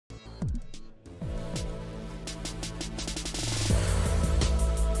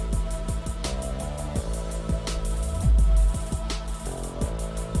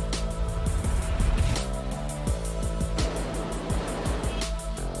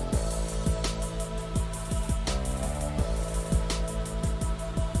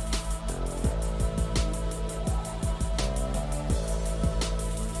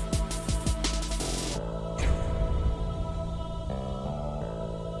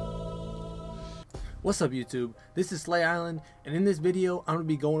What's up YouTube? This is SlayIsland, and in this video I'm going to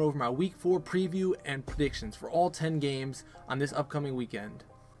be going over my week 4 preview and predictions for all 10 games on this upcoming weekend.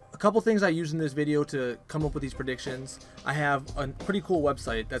 A couple things I use in this video to come up with these predictions. I have a pretty cool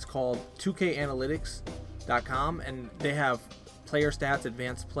website that's called 2kanalytics.com, and they have player stats,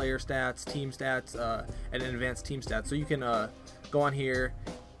 advanced player stats, team stats, and advanced team stats. So you can go on here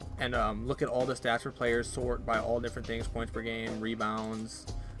and look at all the stats for players, sort by all different things: points per game, rebounds,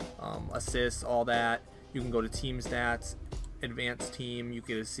 assists, all that. You can go to team stats, advanced team. You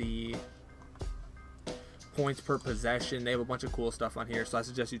can see points per possession. They have a bunch of cool stuff on here, so I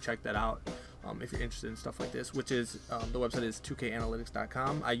suggest you check that out if you're interested in stuff like this, which is the website is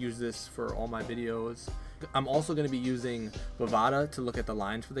 2kanalytics.com. I use this for all my videos. I'm also going to be using Bovada to look at the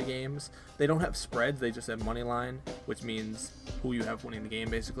lines for the games. They don't have spreads, they just have money line, which means who you have winning the game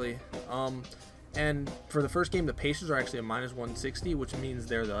basically. And for the first game, the Pacers are actually a -160, which means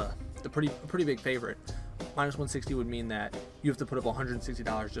they're the pretty big favorite. -160 would mean that you have to put up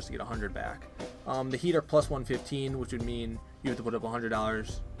 $160 just to get 100 back. The Heat are +115, which would mean you have to put up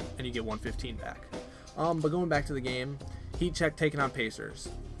 $100 and you get 115 back. But going back to the game, Heat check taking on Pacers.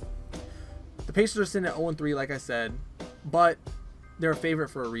 The Pacers are sitting at 0-3, like I said, but they're a favorite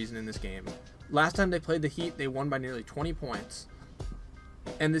for a reason in this game. Last time they played the Heat, they won by nearly 20 points.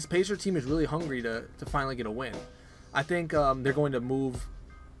 And this Pacers team is really hungry to finally get a win. I think they're going to move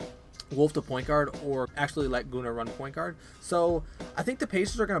Wolf to point guard, or actually let Guna run point guard. So I think the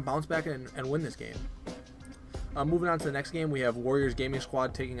Pacers are going to bounce back and win this game. Moving on to the next game, we have Warriors Gaming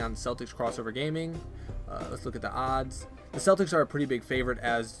Squad taking on Celtics Crossover Gaming. Let's look at the odds. The Celtics are a pretty big favorite,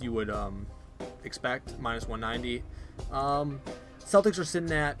 as you would expect, -190. Celtics are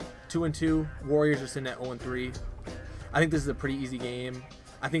sitting at 2-2. Warriors are sitting at 0-3. I think this is a pretty easy game.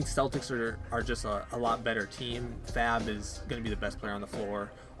 I think Celtics are just a lot better team. Fab is going to be the best player on the floor.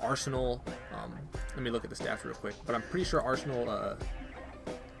 Arsenal, let me look at the stats real quick, but I'm pretty sure Arsenal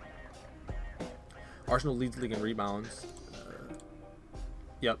leads the league in rebounds.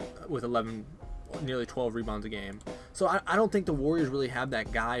 Yep, with 11, nearly 12 rebounds a game. So I don't think the Warriors really have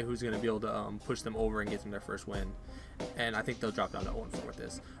that guy who's going to be able to push them over and get them their first win. And I think they'll drop down to 0-4 with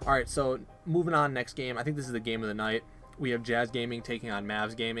this. Alright, so moving on, next game. I think this is the game of the night. We have Jazz Gaming taking on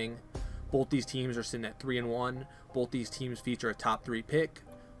Mavs Gaming. Both these teams are sitting at 3-1. Both these teams feature a top 3 pick.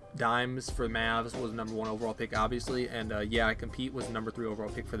 Dimes for Mavs was the #1 overall pick, obviously, and Yeah I Compete was the #3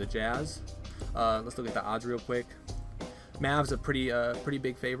 overall pick for the Jazz. Let's look at the odds real quick. Mavs a pretty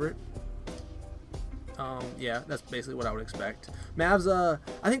big favorite. Yeah, that's basically what I would expect. Mavs,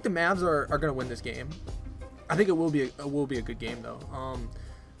 I think the Mavs are gonna win this game. I think it will be a good game though.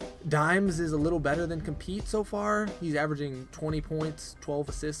 Dimes is a little better than Compete so far. He's averaging 20 points, 12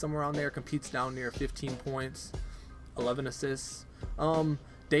 assists, somewhere around there. Compete's down near 15 points, 11 assists.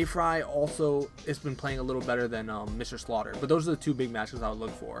 Dayfry also has been playing a little better than Mr. Slaughter. But those are the two big matches I would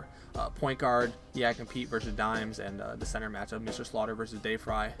look for. Point guard, Yeah Compete versus Dimes, and the center matchup, Mr. Slaughter versus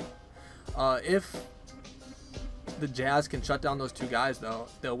Dayfry. If the Jazz can shut down those two guys, though,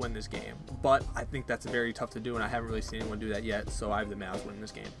 they'll win this game. But I think that's very tough to do, and I haven't really seen anyone do that yet, so I have the Mavs winning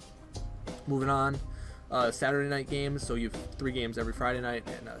this game. Moving on, Saturday night games. So you have 3 games every Friday night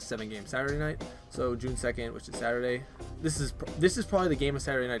and 7 games Saturday night. So June 2nd, which is Saturday. This is probably the game of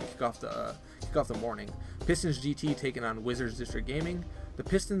Saturday night to kick off the morning. Pistons GT taking on Wizards District Gaming. The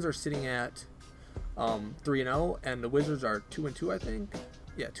Pistons are sitting at 3-0, and the Wizards are 2-2, I think.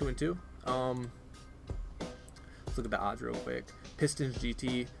 Yeah, 2-2. Let's look at the odds real quick. Pistons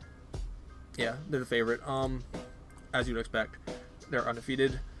GT, yeah, they're the favorite. As you'd expect, they're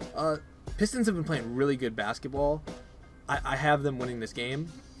undefeated. Pistons have been playing really good basketball. I have them winning this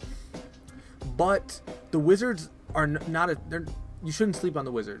game, but the Wizards are not you shouldn't sleep on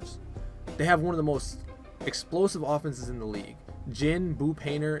the Wizards. They have one of the most explosive offenses in the league. Jin, Boo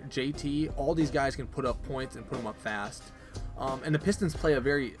Painter, JT, all these guys can put up points and put them up fast. And the Pistons play a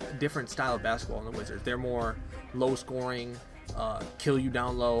very different style of basketball than the Wizards. They're more low scoring, kill you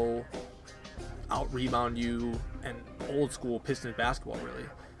down low, out rebound you, and old school Pistons basketball really.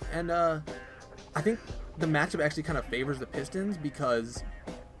 And I think the matchup actually kind of favors the Pistons because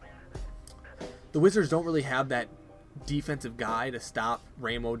the Wizards don't really have that defensive guy to stop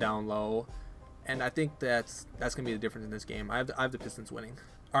Ramo down low, and I think that's gonna be the difference in this game. I have the Pistons winning.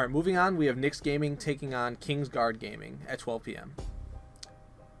 All right, moving on, we have Knicks Gaming taking on Kingsguard Gaming at 12 p.m.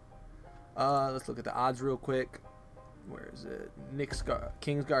 Let's look at the odds real quick. Where is it?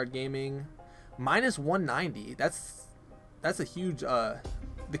 Kingsguard Gaming, -190. That's a huge.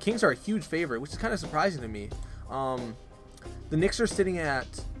 The Kings are a huge favorite, which is kind of surprising to me. The Knicks are sitting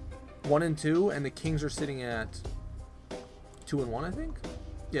at 1-2, and the Kings are sitting at 2-1, I think.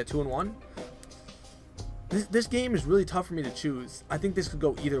 Yeah, 2-1. This game is really tough for me to choose. I think this could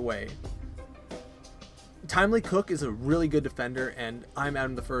go either way. Timely Cook is a really good defender, and I'm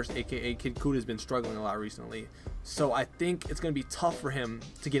Adam the First, aka Kid Kuda, has been struggling a lot recently. So I think it's going to be tough for him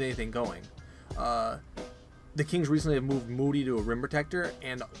to get anything going. The Kings recently have moved Moody to a rim protector,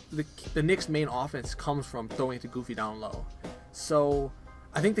 and the Knicks' main offense comes from throwing it to Goofy down low. So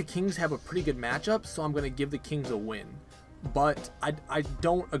I think the Kings have a pretty good matchup, so I'm going to give the Kings a win. But I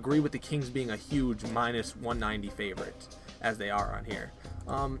don't agree with the Kings being a huge minus 190 favorite, as they are on here.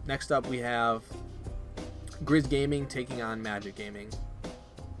 Next up, we have Grizz Gaming taking on Magic Gaming.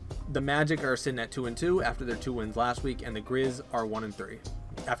 The Magic are sitting at 2-2 after their 2 wins last week, and the Grizz are 1-3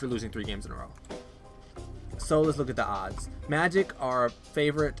 after losing 3 games in a row. So let's look at the odds. Magic are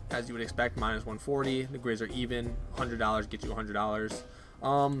favorite, as you would expect, minus 140. The Grizz are even. $100 gets you $100.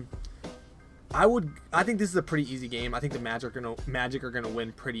 I think this is a pretty easy game. I think the Magic are gonna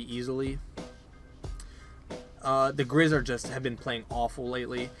win pretty easily. The Grizz have been playing awful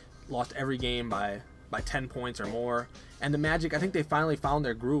lately. Lost every game by 10 points or more. And the Magic, I think they finally found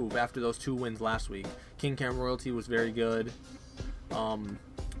their groove after those 2 wins last week. King Cam Royalty was very good.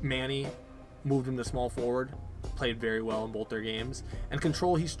 Manny moved him to small forward, played very well in both their games. And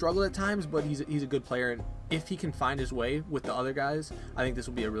Control, he struggled at times, but he's a good player. And if he can find his way with the other guys, I think this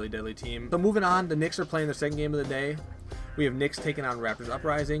will be a really deadly team. So moving on, the Knicks are playing their second game of the day. We have Knicks taking on Raptors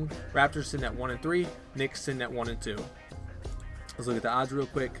Uprising. Raptors sitting at 1-3, Knicks sitting at 1-2. Let's look at the odds real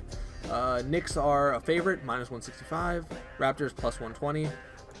quick. Knicks are a favorite, minus 165. Raptors plus 120.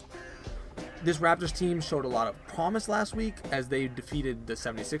 This Raptors team showed a lot of promise last week as they defeated the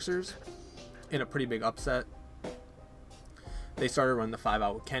 76ers in a pretty big upset. They started running the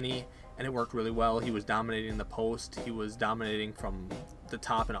 5-out with Kenny, and it worked really well. He was dominating the post. He was dominating from the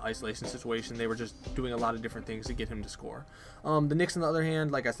top in an isolation situation. They were just doing a lot of different things to get him to score. The Knicks, on the other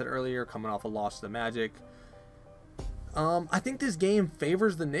hand, like I said earlier, coming off a loss to the Magic. I think this game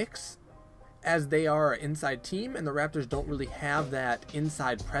favors the Knicks as they are an inside team, and the Raptors don't really have that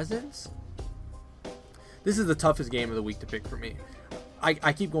inside presence. This is the toughest game of the week to pick for me.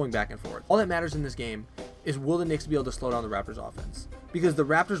 I keep going back and forth. All that matters in this game is, will the Knicks be able to slow down the Raptors offense? Because the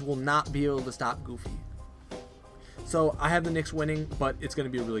Raptors will not be able to stop Goofy. So I have the Knicks winning, but it's going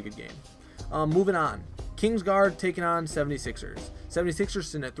to be a really good game. Moving on. Kings guard taking on 76ers. 76ers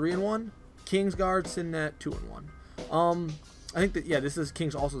sitting at 3-1. Kings guard sitting at 2-1. I think that, yeah, this is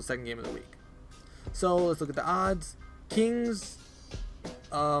Kings also the second game of the week. So let's look at the odds. Kings,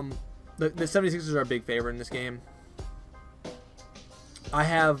 the 76ers are a big favorite in this game. I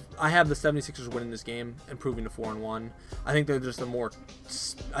have the 76ers winning this game, improving to 4-1. I think they're just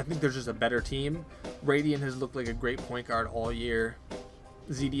a better team. Radiant has looked like a great point guard all year.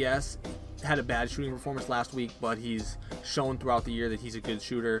 ZDS had a bad shooting performance last week, but he's shown throughout the year that he's a good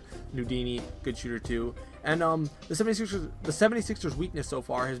shooter. Nudini, good shooter too. And the 76ers' weakness so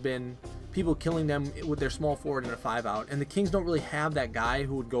far has been people killing them with their small forward and a 5-out. And the Kings don't really have that guy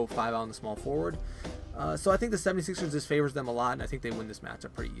who would go 5-out in the small forward. So I think the 76ers just favors them a lot, and I think they win this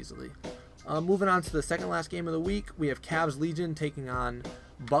matchup pretty easily. Moving on to the second last game of the week, we have Cavs Legion taking on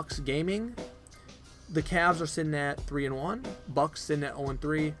Bucks Gaming. The Cavs are sitting at 3-1, Bucks sitting at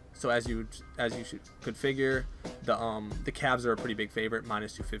 0-3. So as you could figure, the Cavs are a pretty big favorite,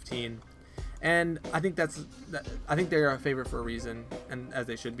 minus 215. And I think they're a favorite for a reason, and as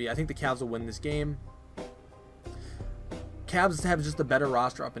they should be. I think the Cavs will win this game. Cavs have just a better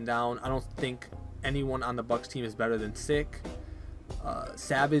roster up and down. I don't think anyone on the Bucks team is better than Sick.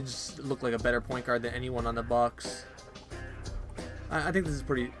 Savage looked like a better point guard than anyone on the Bucks. I think this is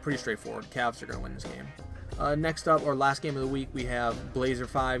pretty straightforward. Cavs are going to win this game. Next up, or last game of the week, we have Blazer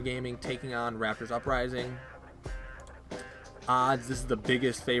 5 Gaming taking on Raptors Uprising. Odds, this is the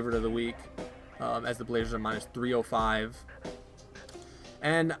biggest favorite of the week, as the Blazers are minus 305.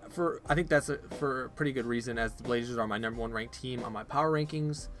 And I think that's for a pretty good reason, as the Blazers are my #1 ranked team on my power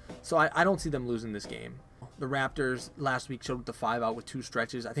rankings. So I don't see them losing this game. The Raptors last week showed with the 5-out with 2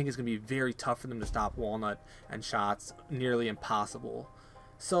 stretches. I think it's going to be very tough for them to stop Walnut and shots, nearly impossible.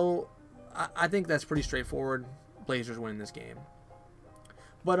 So I think that's pretty straightforward. Blazers winning this game.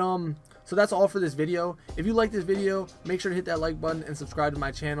 But so that's all for this video. If you like this video, make sure to hit that like button and subscribe to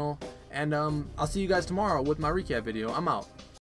my channel. And I'll see you guys tomorrow with my recap video. I'm out.